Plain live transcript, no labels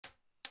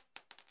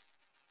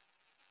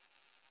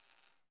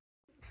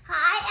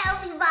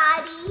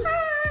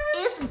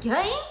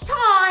game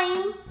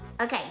time.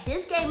 Okay,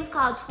 this game is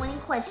called 20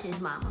 Questions,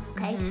 Mama.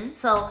 Okay,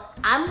 so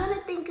I'm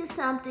gonna think of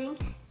something,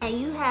 and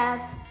you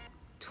have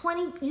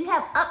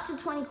up to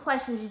 20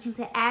 questions that you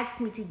can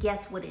ask me to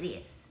guess what it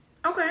is.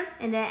 Okay.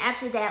 And then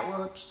after that,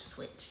 we'll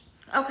switch.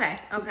 Okay.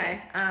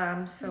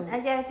 So I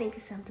gotta think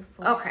of something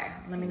first. okay,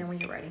 let me know when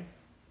you're ready.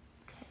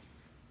 Okay.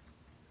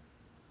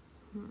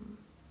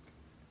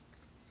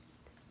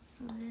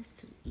 Oh, that's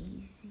too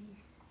easy.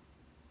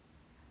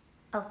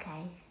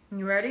 Okay.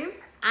 You ready?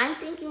 I'm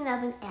thinking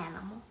of an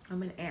animal.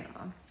 I'm an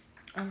animal.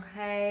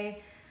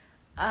 Okay.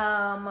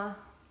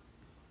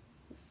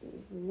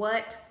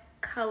 What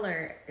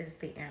color is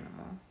the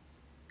animal?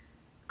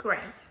 Gray.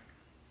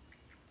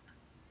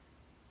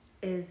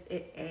 Is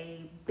it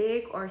a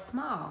big or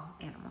small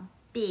animal?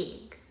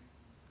 Big.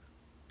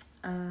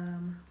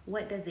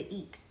 What does it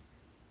eat?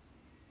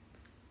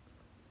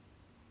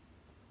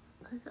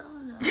 I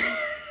don't know.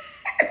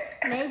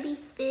 Maybe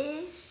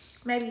fish.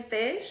 Maybe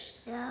fish?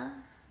 Yeah.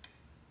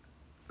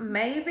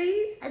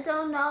 Maybe? I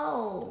don't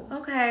know.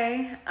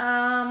 Okay.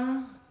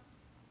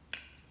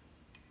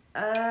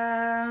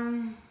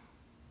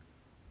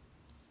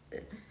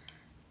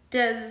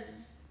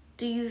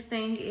 Do you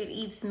think it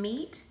eats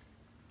meat?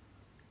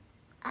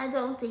 I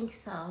don't think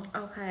so.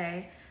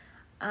 Okay.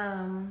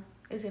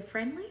 Is it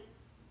friendly?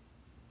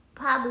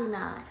 Probably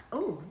not.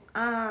 Oh,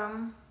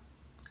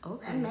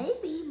 okay.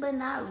 Maybe, but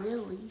not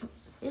really.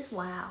 It's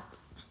wild.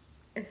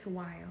 It's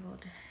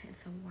wild.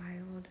 It's a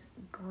wild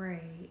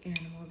gray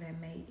animal that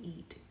may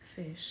eat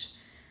fish.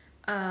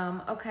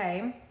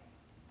 Okay.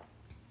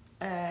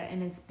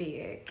 And it's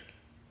big.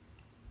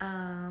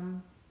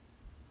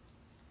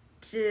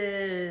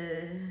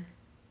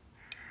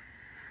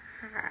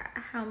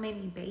 How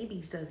many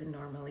babies does it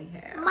normally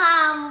have?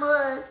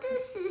 Mama,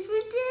 this is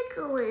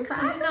ridiculous.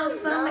 I You know,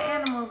 don't some know.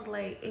 animals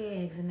lay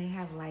eggs and they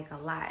have like a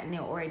lot, and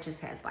or it just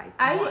has like.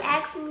 Are you one.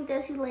 asking me,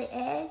 does he lay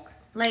eggs?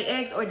 Lay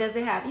eggs, or does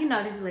it have?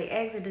 Does he lay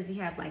eggs, or does he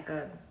have like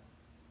a?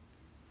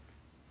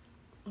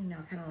 Kind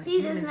of like. He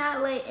does humans?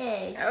 not lay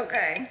eggs.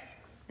 Okay.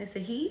 It's a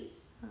he.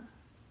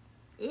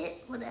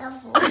 It, whatever.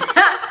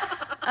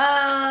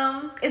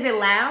 Is it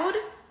loud?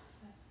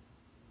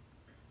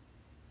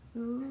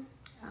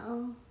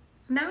 No,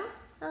 No,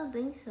 I don't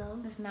think so.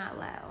 it's not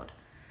loud.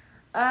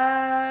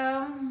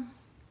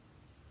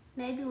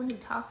 Maybe when he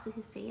talks to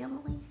his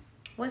family.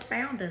 What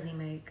sound does he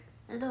make?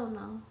 I don't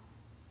know.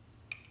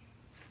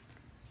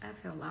 I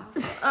feel lost.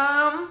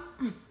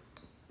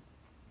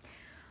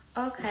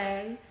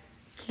 Okay.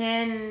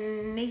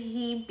 Can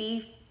he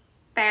be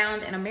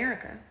found in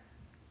America?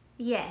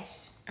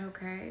 Yes.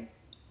 Okay.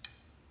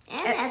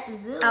 And at the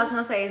zoo. I was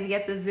gonna say, is he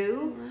at the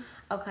zoo?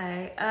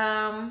 Okay.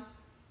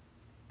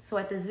 So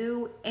at the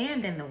zoo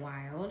and in the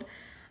wild.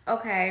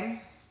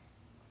 Okay.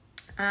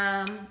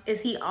 Is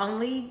he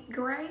only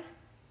gray?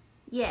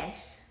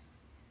 Yes.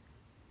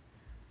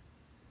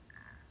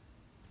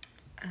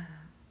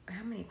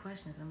 How many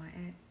questions am I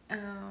at?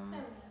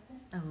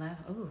 11.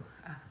 Ooh,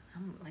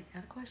 I'm like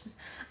out of questions.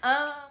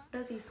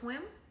 Does he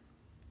swim?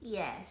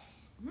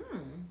 Yes.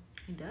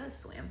 He does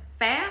swim.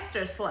 Fast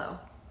or slow?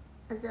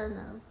 I don't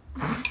know.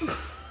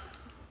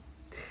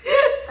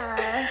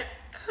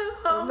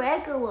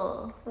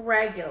 Regular.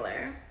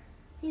 Regular.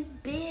 He's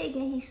big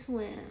and he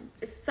swims.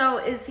 So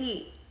is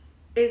he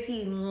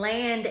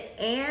land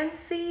and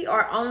sea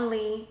or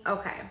only?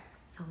 Okay.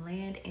 So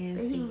land and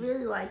But sea. he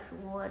really likes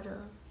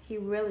water. He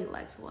really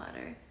likes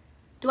water.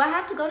 Do I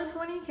have to go to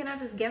 20? Can I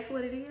just guess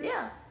what it is?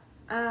 Yeah.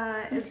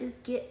 You Is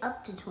just get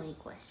up to 20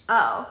 questions.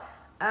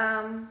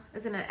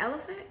 is it an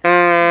elephant?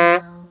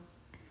 No.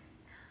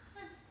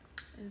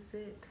 Is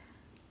it?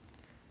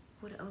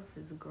 What else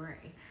is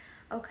gray?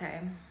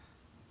 Okay.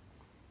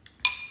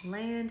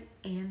 Land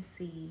and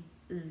sea,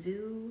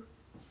 zoo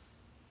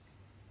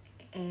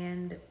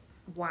and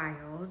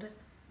wild.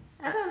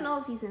 I don't know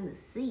if he's in the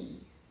sea.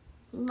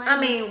 He might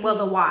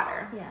The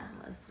water. Yeah.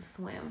 Let's just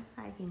swim.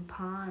 Like in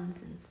ponds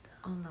and stuff.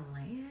 On the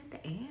land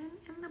and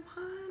in the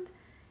pond.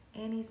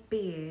 And he's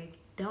big.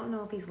 Don't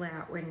know if he's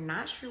loud. We're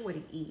not sure what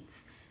he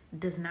eats.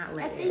 Does not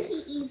lay I think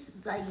eggs. he eats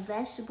like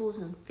vegetables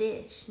and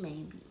fish,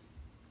 maybe.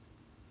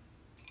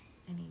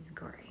 And he's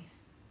gray.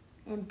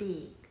 And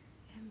big.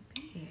 And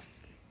big.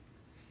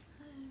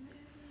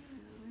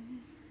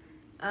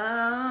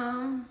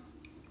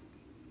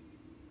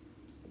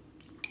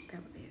 That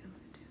would be it.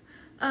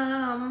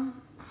 Come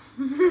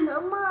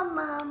on,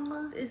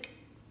 Mama.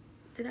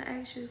 Did I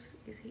ask you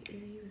if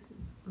he was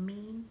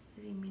mean?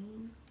 Is he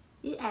mean?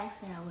 You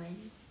asked that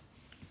already.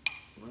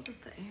 What was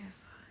the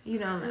answer? You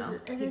don't know.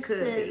 I He just could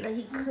said, be. like,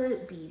 he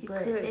could be,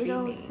 but could they be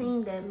don't mean.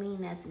 seem that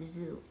mean at the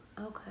zoo.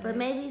 Okay. But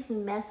maybe if you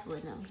mess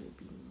with him, he'll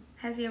be mean.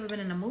 Has he ever been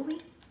in a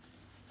movie?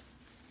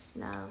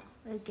 No,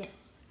 again.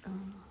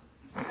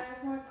 I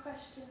have more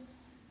questions.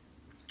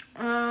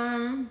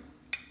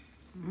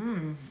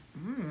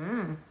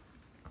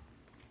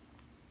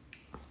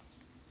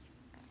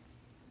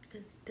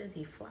 Does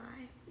he fly?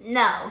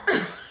 No.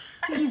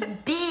 He's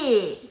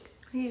big.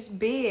 He's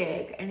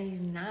big and he's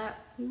not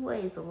He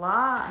weighs a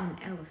lot. an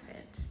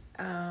elephant.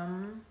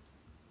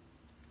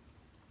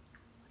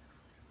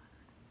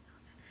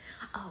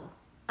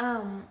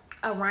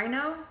 A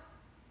rhino?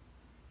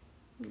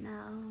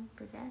 No,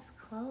 but that's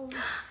close.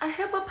 A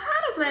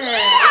hippopotamus.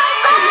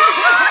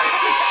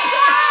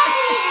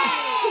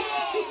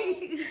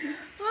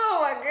 Oh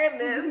my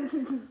goodness.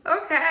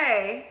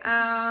 Okay.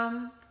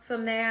 So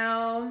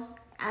now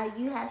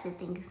you have to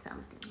think of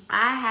something.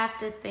 I have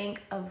to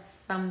think of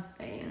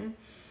something.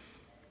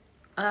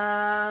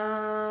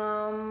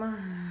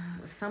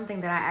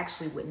 Something that I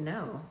actually would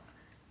know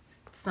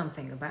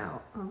something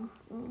about.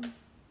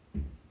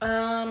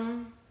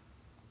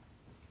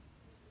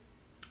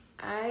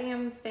 I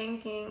am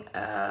thinking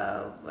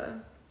of, oh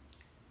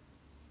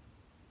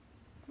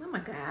my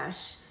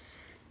gosh,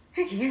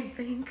 I can't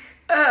think.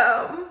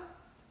 I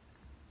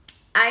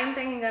am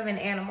thinking of an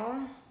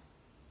animal.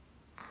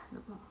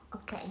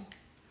 Okay.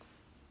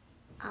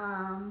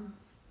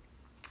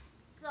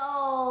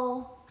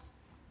 So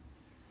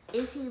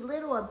is he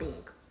little or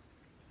big?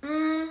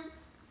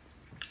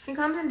 He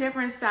comes in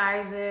different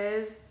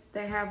sizes.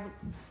 They have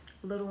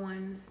little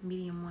ones,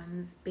 medium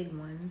ones, big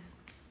ones.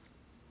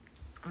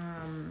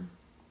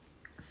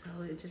 So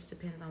it just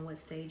depends on what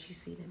stage you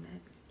see them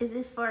at. Is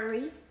it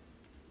furry?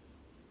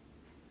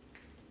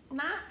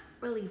 Not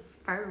really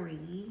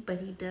furry, but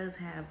he does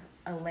have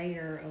a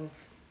layer of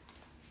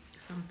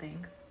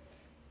something.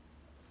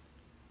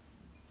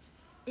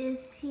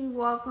 Is he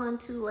walk on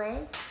 2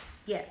 legs?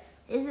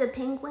 Yes. Is it a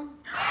penguin?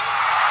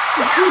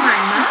 Oh my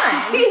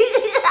mind. I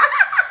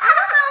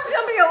thought it was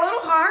gonna be a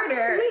little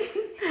harder.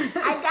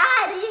 I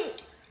got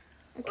it.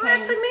 Okay. Well,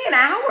 it took me an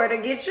hour to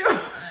get you.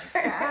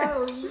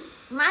 Sorry.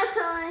 My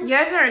turn.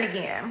 Your turn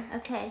again.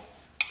 Okay.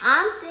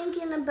 I'm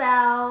thinking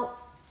about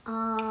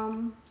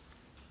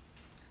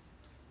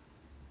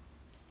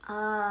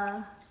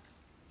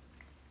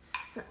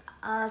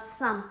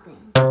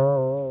something. An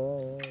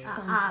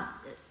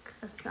object,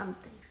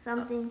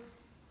 something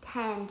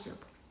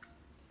tangible.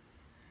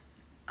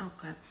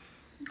 Okay.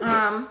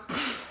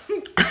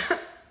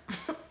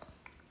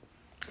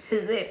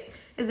 Is it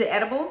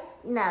edible?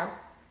 No.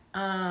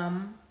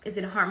 Is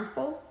it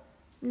harmful?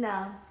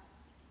 No.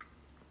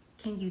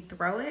 Can you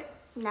throw it?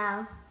 No.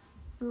 I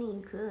mean,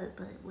 you could,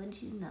 but would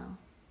you know?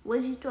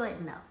 Would you throw it?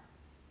 No.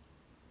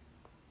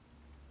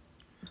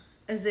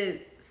 Is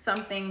it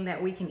something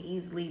that we can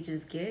easily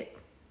just get?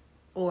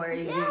 Or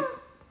is Yeah, it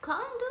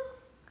kind of.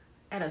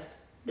 at a...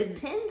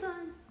 Depends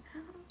on.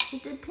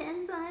 It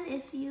depends on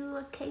if you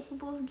are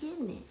capable of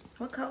getting it.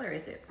 What color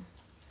is it?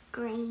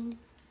 Green.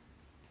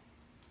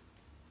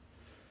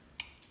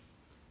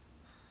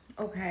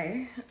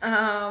 Okay. It's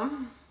not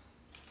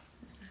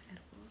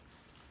edible.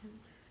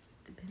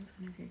 It depends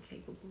on if you're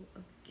capable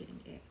of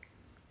getting it.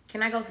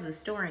 Can I go to the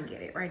store and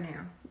get it right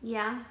now?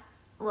 Yeah.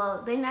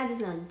 Well, they're not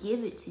just gonna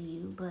give it to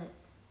you, but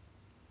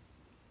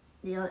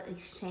they'll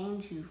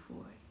exchange you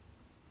for it.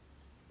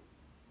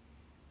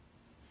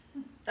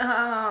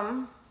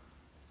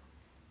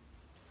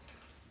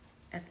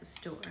 At the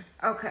store.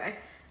 Okay.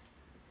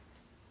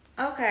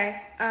 Okay.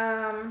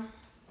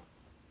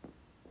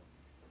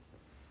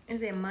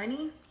 Is it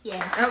money?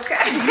 Yeah.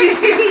 Okay.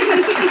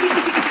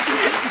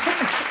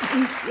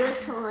 Your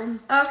turn.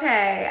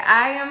 Okay.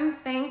 I am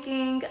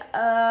thinking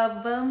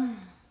of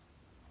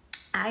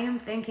I'm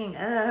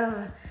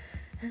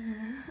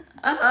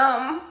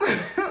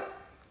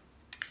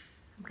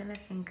gonna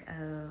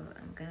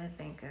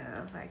think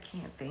of, I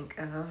can't think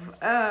of,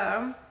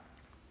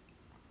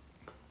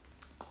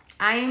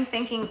 I am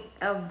thinking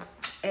of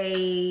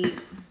a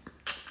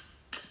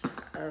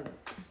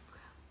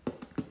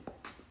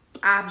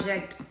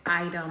object,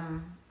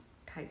 item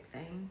type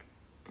thing.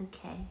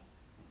 Okay.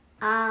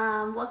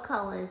 What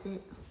color is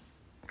it?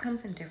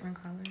 Comes in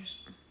different colors,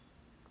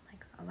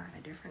 like a lot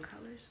of different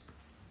colors.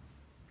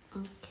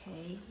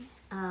 Okay.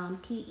 Can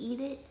you eat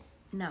it?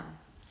 No.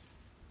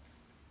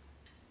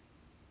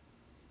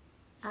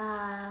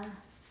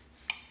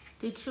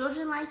 Do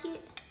children like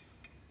it?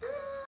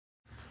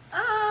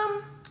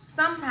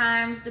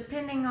 Sometimes,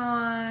 depending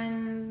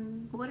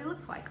on what it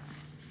looks like.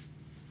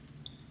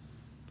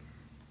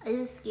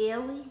 Is it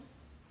scary?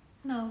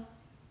 No.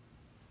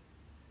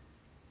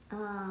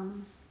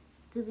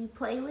 Do we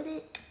play with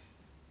it?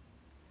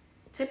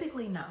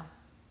 Typically, no.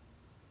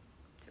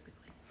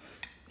 Typically.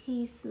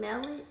 Can you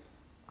smell it?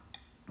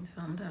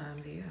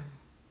 Sometimes, yeah.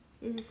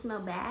 Does it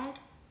smell bad?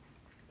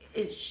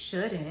 It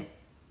shouldn't,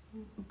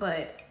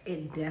 but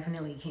it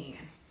definitely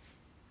can.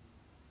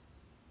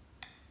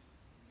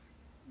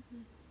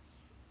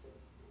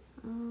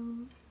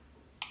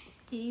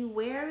 Do you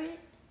wear it?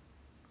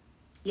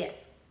 Yes.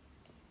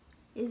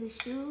 Is it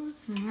shoes?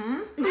 Mm-hmm.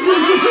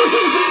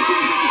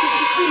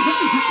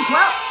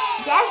 Well,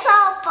 that's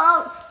all,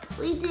 folks.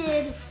 We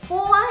did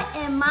 4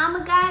 and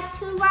Mama got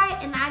 2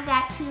 right and I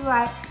got 2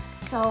 right.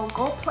 So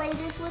go play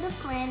this with a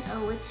friend or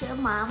with your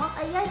mama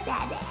or your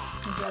daddy.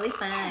 It's really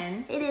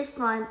fun. It is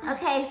fun.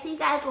 Okay, see you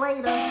guys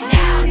later.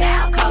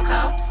 Now,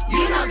 Coco,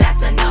 you know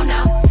that's a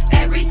no-no.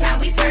 Every time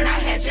we turn our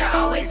heads, you're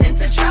always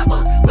into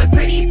trouble. With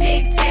pretty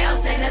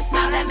pigtails and a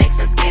smile that makes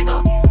us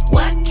giggle.